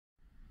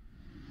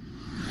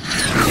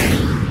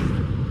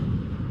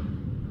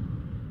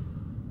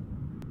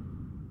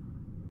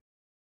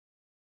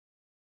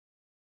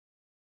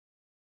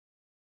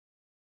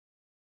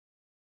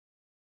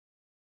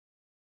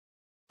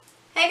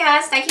Hey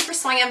guys, thank you for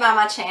swinging by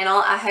my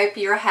channel. I hope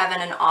you're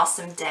having an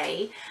awesome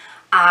day.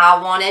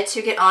 I wanted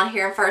to get on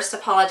here and first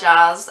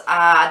apologize.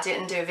 I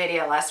didn't do a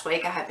video last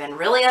week. I have been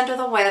really under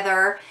the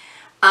weather.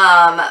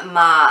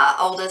 My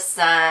oldest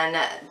son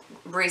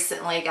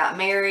recently got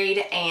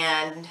married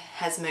and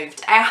has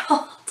moved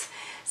out.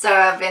 So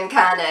I've been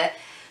kind of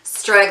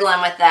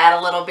struggling with that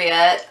a little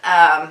bit.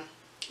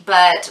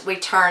 But we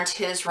turned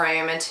his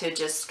room into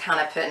just kind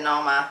of putting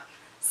all my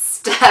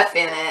stuff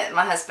in it.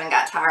 My husband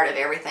got tired of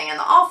everything in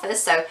the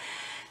office,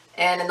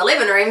 and in the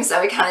living room, so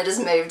we kind of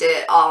just moved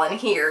it all in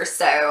here.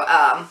 So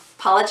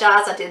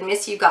apologize, I did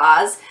miss you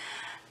guys,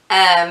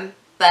 but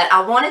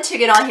I wanted to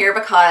get on here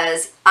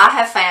because I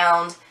have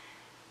found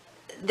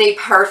the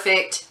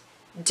perfect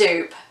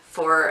dupe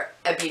for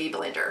a beauty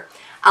blender.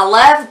 I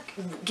love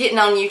getting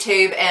on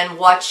YouTube and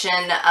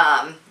watching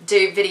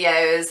dupe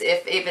videos,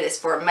 if it is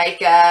for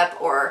makeup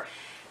or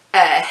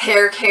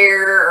hair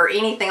care or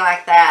anything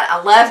like that. I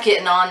love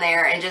getting on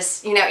there and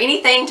just, you know,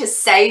 anything to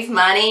save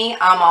money,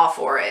 I'm all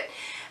for it.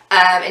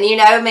 And you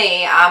know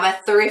me, I'm a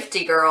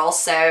thrifty girl,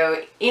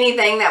 so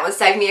anything that would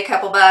save me a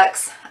couple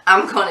bucks,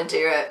 I'm going to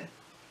do it.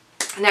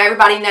 Now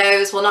everybody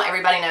knows, well not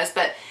everybody knows,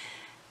 but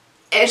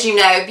as you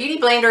know, beauty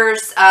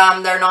blenders,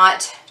 they're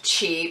not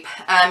cheap.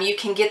 You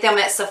can get them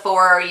at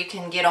Sephora or you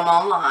can get them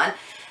online.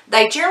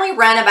 They generally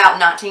run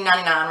about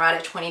 $19.99, right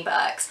at 20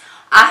 bucks.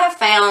 I have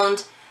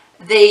found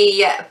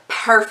the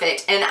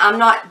perfect, and I'm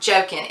not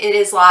joking, it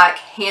is like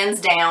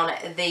hands down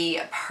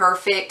the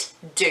perfect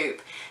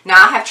dupe. Now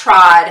I have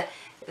tried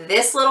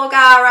this little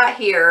guy right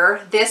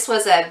here. This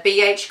was a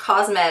BH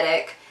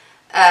Cosmetic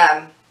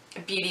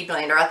beauty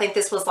blender. I think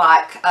this was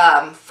like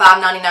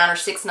 $5.99 or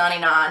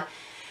 $6.99.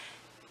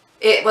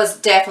 It was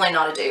definitely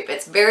not a dupe.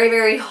 It's very,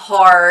 very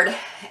hard,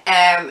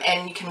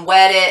 and you can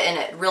wet it and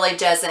it really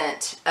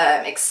doesn't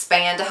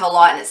expand a whole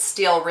lot, and it's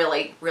still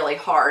really, really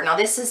hard. Now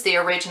this is the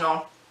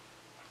original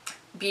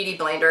beauty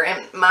blender,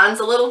 and mine's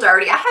a little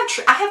dirty. I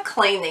have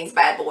cleaned these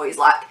bad boys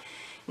like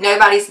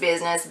nobody's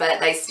business,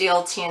 but they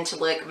still tend to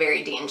look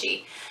very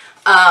dingy.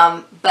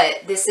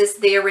 But this is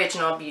the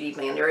original beauty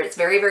blender. It's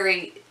very,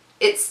 very,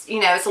 it's, you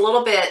know, it's a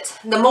little bit,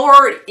 the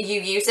more you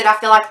use it, I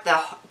feel like the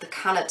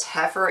kind of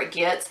tougher it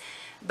gets,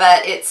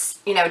 but it's,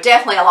 you know,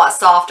 definitely a lot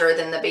softer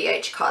than the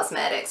BH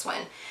Cosmetics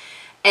one.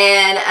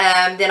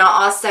 And then I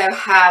also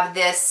have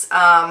this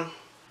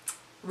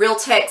Real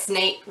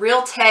Techniques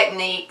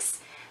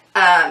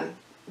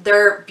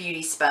their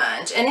beauty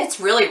sponge, and it's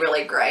really,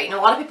 really great. And a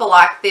lot of people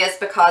like this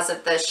because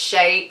of the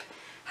shape,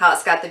 how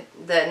it's got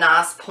the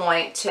nice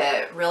point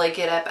to really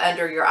get up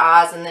under your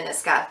eyes, and then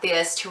it's got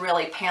this to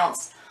really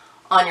pounce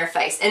on your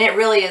face, and it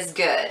really is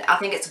good. I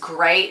think it's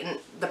great, and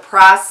the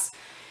price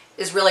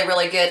is really,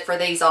 really good for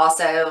these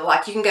also.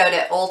 Like you can go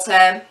to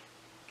Ulta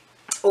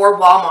or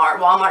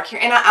Walmart,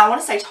 and I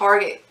want to say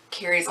Target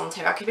carries them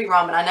too. I could be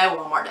wrong, but I know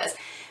Walmart does.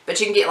 But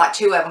you can get like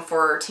 2 of them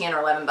for 10 or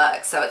 11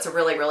 bucks. So it's a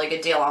really, really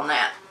good deal on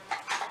that.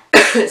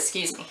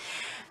 Excuse me.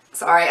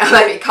 Sorry, I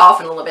might be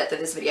coughing a little bit through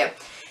this video.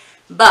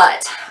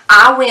 But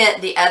I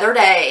went the other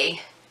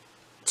day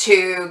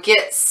to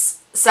get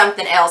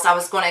something else. I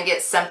was going to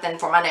get something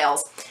for my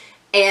nails.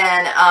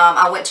 And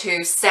I went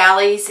to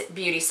Sally's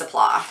Beauty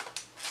Supply.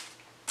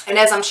 And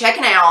as I'm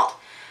checking out,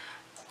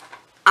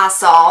 I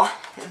saw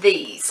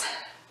these.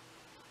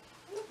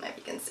 Maybe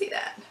you can see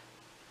that.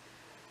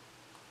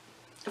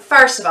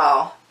 First of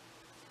all,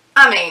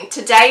 I mean,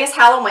 today is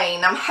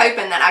Halloween. I'm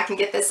hoping that I can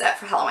get this up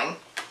for Halloween.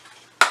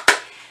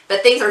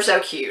 But these are so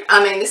cute.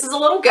 I mean, this is a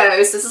little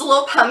ghost. This is a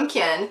little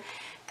pumpkin.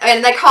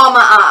 And they call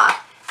my eye.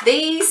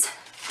 These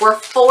were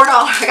 $4.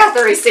 I got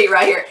the receipt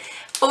right here.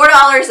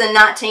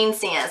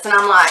 $4.19. And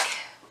I'm like,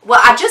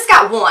 well, I just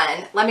got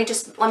one. Let me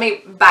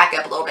back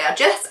up a little bit.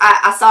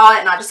 I saw it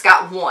and I just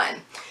got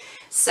one.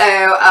 So,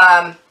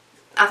 I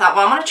thought,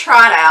 well, I'm going to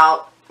try it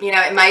out. You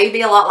know, it may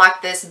be a lot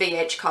like this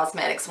BH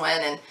Cosmetics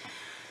one, and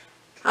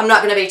I'm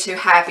not going to be too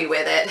happy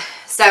with it.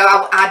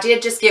 So I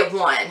did just get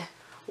one.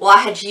 Well,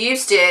 I had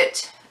used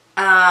it,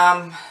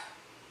 I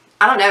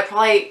don't know,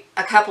 probably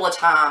a couple of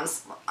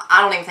times. I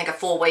don't even think a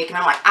full week. And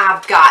I'm like,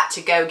 I've got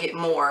to go get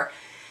more.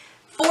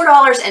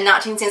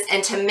 $4.19.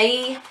 And to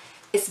me,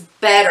 it's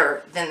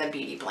better than the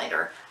Beauty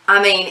Blender. I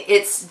mean,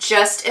 it's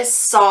just as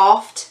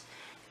soft,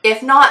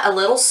 if not a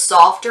little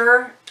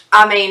softer.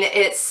 I mean,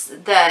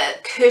 the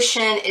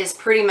cushion is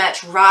pretty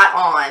much right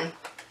on.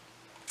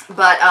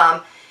 But,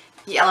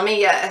 yeah, let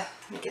me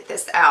get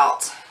this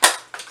out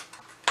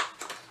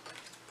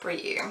for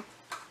you.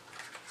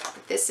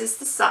 This is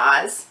the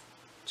size,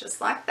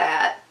 just like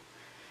that.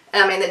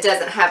 And I mean, it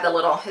doesn't have the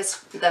little,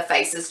 the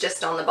face is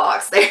just on the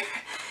box there.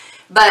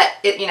 But,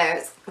 you know,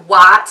 it's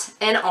white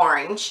and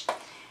orange.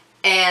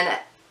 And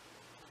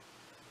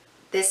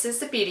this is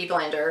the Beauty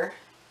Blender.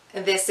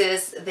 And this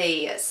is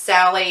the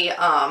Sally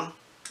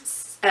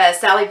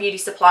Beauty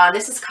Supply. And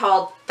this is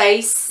called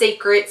Face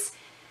Secrets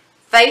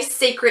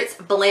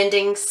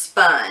Blending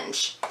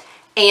Sponge.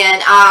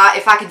 And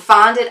if I can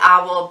find it,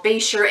 I will be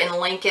sure and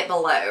link it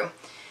below.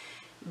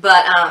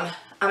 But I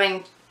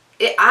mean,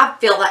 I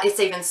feel like it's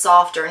even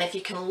softer. And if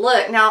you can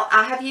look, now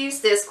I have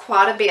used this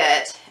quite a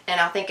bit, and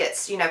I think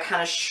it's, you know,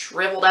 kind of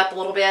shriveled up a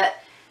little bit.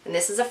 And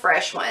this is a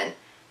fresh one,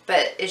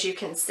 but as you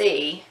can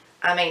see,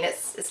 I mean,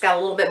 it's got a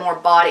little bit more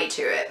body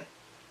to it.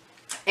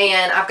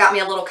 And I've got me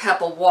a little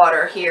cup of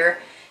water here.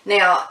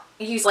 Now,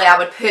 usually I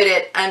would put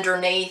it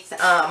underneath,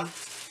 I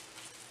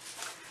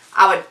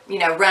would, you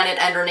know, run it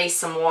underneath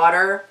some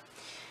water.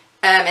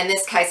 In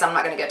this case, I'm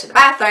not going to go to the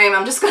bathroom.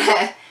 I'm just going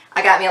to,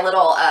 I got me a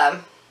little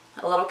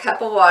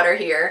cup of water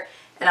here,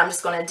 and I'm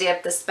just going to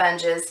dip the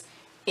sponges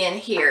in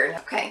here.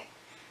 Okay,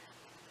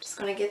 just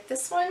going to get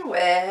this one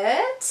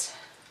wet.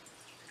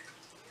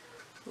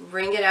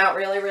 Wring it out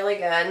really, really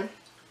good.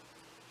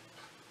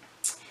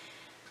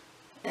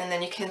 And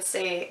then you can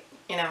see,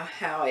 you know,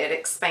 how it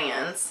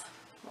expands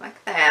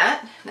like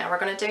that. Now we're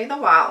going to do the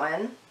white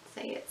one.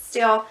 See, it's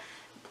still,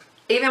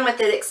 even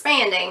with it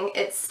expanding,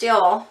 it's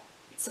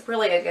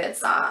really a good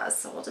size.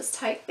 So we'll just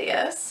take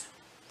this,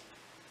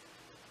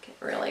 get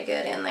really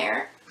good in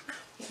there,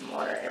 get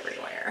water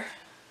everywhere.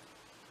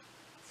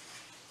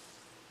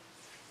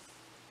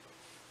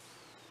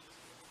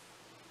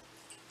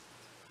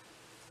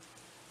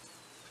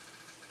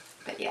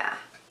 But yeah,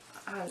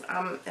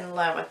 I'm in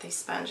love with these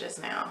sponges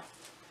now.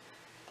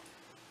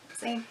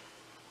 See?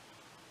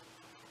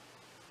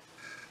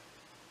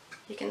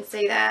 You can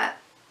see that.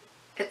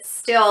 It's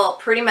still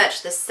pretty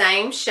much the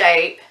same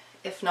shape.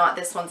 If not,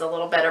 this one's a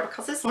little better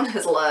because this one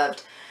is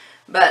loved.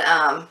 But,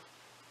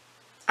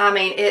 I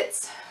mean,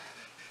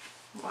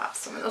 wipe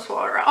some of this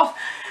water off.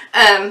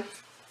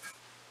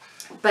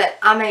 But,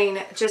 I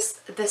mean,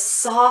 just the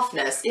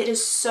softness. It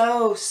is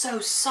so, so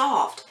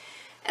soft.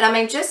 And, I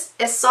mean, just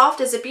as soft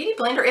as a beauty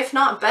blender, if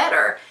not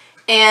better.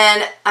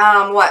 And,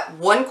 what,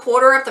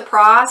 1/4 of the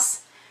price?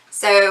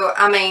 So,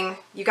 I mean,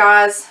 you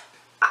guys,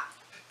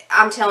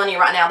 I'm telling you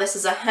right now, this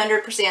is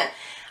 100%.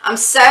 I'm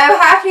so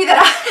happy that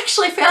I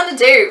actually found a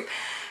dupe.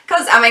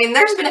 Because, I mean,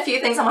 there's been a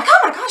few things I'm like, oh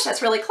my gosh,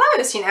 that's really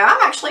close. You know, I've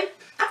got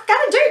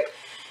a dupe.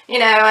 You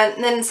know,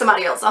 and then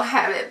somebody else will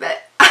have it.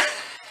 But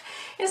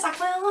it's like,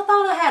 well, I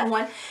thought I had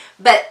one.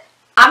 But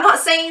I'm not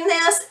saying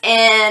this.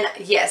 And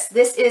yes,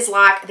 this is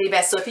like the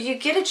best. So if you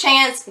get a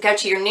chance, go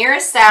to your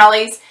nearest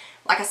Sally's.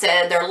 Like I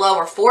said, they're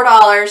lower,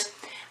 $4.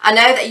 I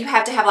know that you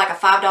have to have like a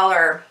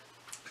 $5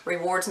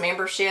 rewards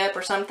membership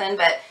or something,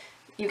 but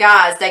you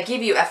guys, they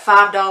give you a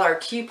 $5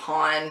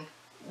 coupon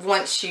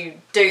once you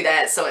do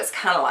that, so it's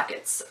kind of like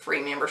it's a free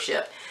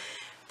membership.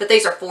 But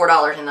these are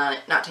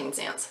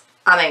 $4.19.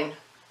 I mean,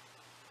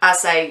 I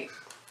say,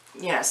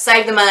 you know,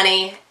 save the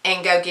money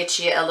and go get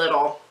you a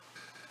little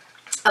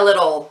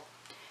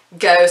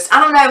ghost. I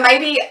don't know,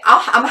 maybe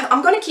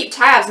I'm going to keep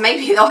tabs.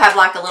 Maybe they'll have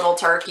like a little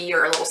turkey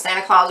or a little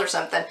Santa Claus or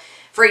something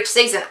for each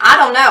season. I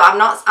don't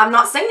know. I've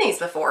not seen these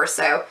before,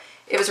 so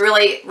it was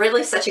really,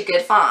 really such a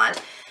good find.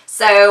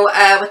 So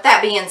with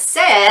that being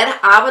said,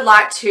 I would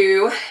like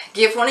to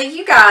give one of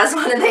you guys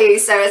one of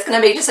these. So it's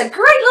going to be just a great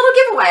little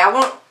giveaway.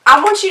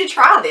 I want you to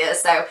try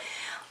this. So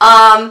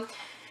I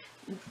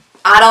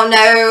don't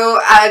know.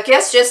 I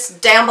guess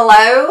just down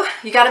below,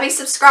 you got to be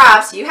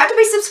subscribed. So you have to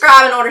be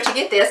subscribed in order to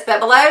get this. But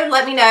below,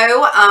 let me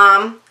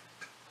know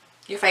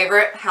your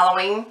favorite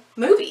Halloween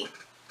movie.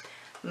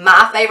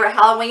 My favorite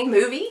Halloween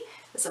movie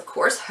is, of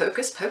course,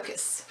 Hocus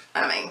Pocus.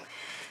 I mean,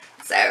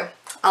 so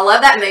I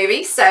love that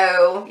movie.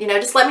 So, you know,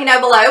 just let me know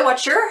below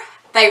what your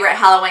favorite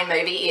Halloween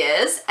movie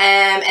is.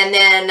 And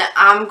then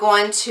I'm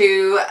going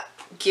to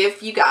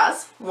give you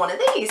guys one of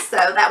these. So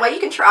that way you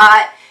can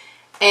try it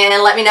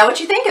and let me know what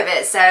you think of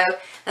it. So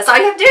that's all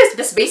you have to do is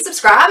just be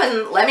subscribed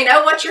and let me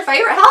know what your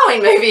favorite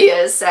Halloween movie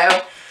is.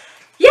 So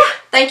yeah,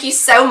 thank you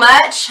so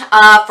much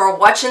for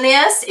watching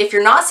this. If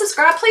you're not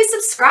subscribed, please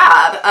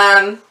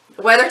subscribe.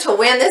 Whether to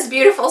win this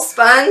beautiful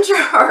sponge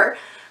or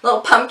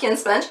little pumpkin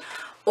sponge,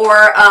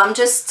 or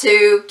just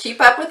to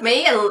keep up with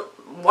me and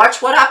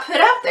watch what I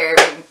put out there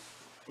every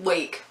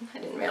week.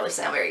 That didn't really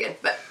sound very good,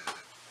 but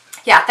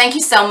yeah, thank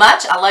you so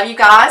much. I love you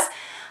guys.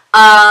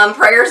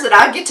 Prayers that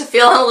I get to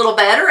feeling a little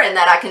better and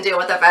that I can deal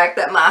with the fact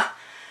that my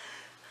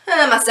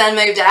son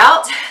moved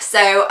out.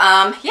 So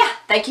yeah,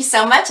 thank you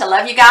so much. I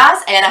love you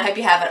guys, and I hope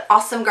you have an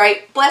awesome,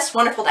 great, blessed,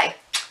 wonderful day.